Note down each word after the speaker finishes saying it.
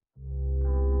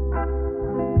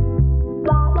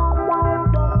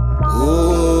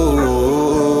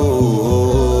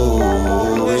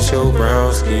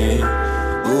skin.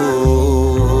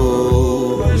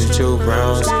 Ooh, with your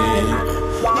brown skin.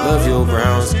 Love your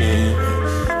brown skin.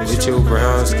 With your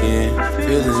brown skin.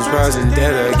 Feelings rising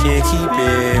that I can't keep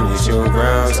in. With your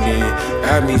brown skin.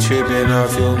 Got me tripping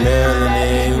off your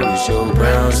melanin. With your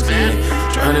brown skin.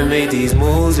 Tryna make these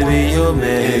moves and be your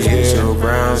man. With your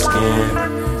brown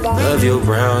skin. Love your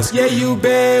brown skin. Yeah, you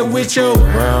bad with your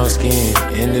brown skin.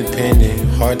 Independent,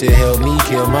 hard to help me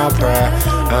kill my pride.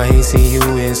 I ain't seen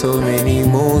you in so many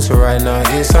moons, so right now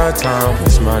it's our time.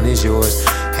 What's mine is yours.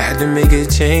 Had to make a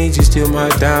change, you still my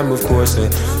dime, of course. A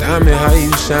diamond, how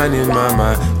you shine in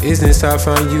my business. I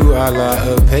found you a lot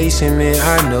of patient man,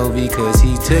 I know, because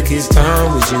he took his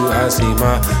time with you. I see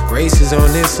my graces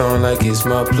on this song like it's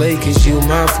my plate, cause you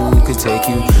my food could take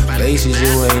you places you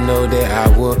ain't know that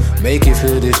I will make it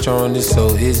feel this strongest.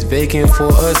 So it's vacant for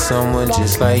us, someone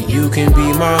just like you can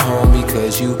be my home,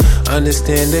 because you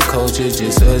understand the culture,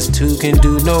 just us two can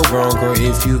do no wrong. Or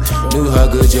if you knew how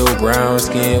good your brown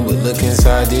skin would look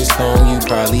inside this song, you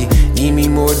probably need me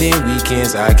more than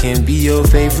weekends. I can be your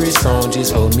favorite song,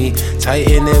 just hold me tight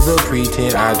and never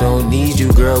pretend I don't need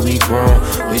you, girl, we grown.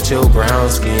 With your brown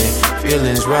skin,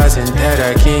 feelings rising that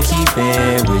I can't keep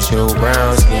in. With your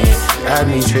brown skin, got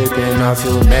me tripping off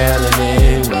your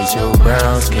melanin. With your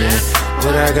brown skin,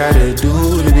 what I gotta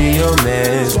do to be your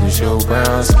man. With your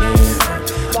brown skin,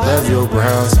 love your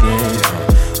brown skin.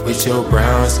 With your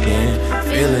brown skin,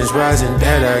 feelings rising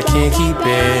that I can't keep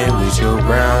in. With your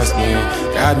brown skin,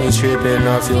 got me tripping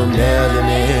off your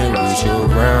melanin. With your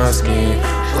brown skin,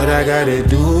 what I gotta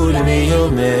do to be your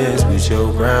man. With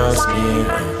your brown skin,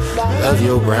 love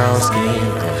your brown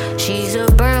skin. She's a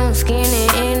brown skin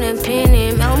and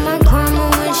independent. Melt my karma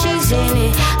when she's in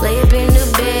it. Lay up in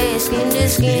the bed, skin to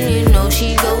skin, you know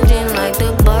she golden like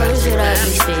the bars that I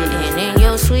be spitting. In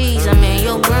your sweets, I'm in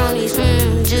your brownies,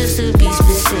 just to be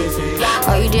specific.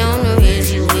 Are you down or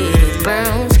is you with it?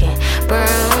 Brown skin,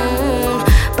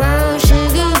 brown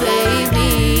sugar,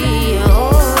 baby. Your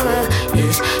aura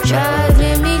is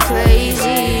driving me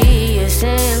crazy. Your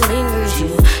scent lingers, you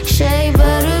shea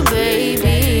butter,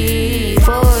 baby.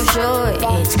 For sure,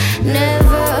 it's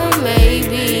never a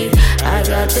maybe. I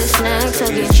got the snacks, I'll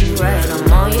get you right.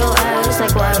 I'm on your ass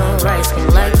like white on rice. Skin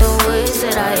like the woods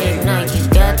that I ignite. You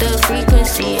got the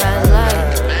frequency I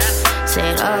like.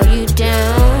 Said, are you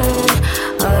down?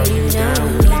 Are you down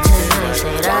with me tonight?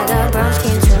 Said, I got brown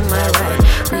skin to my right.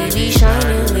 We be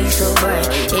shining, we so bright.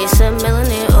 It's a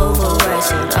melanin override.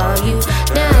 Said, are you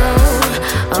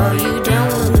down? Are you down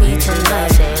with me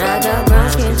tonight? Said, I got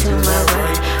brown skin to my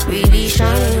right. We be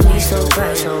shining, we so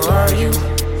bright. So are you?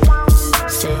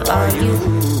 Said, are you?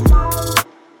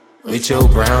 With your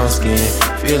brown skin,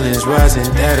 feelings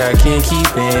rising that I can't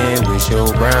keep in. With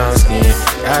your brown skin,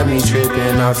 got me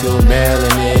tripping off your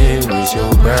melanin. With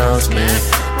your brown skin,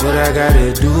 what I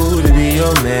gotta do to be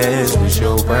your man. With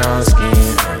your brown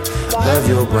skin, love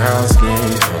your brown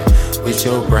skin. With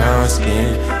your brown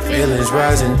skin, feelings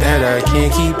rising that I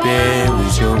can't keep in.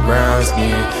 With your brown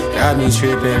skin, got me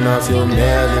tripping off your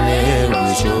melanin.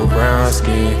 With your brown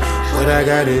skin, what I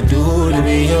gotta do to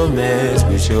be your man.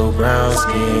 With your brown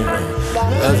skin,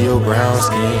 love your brown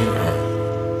skin.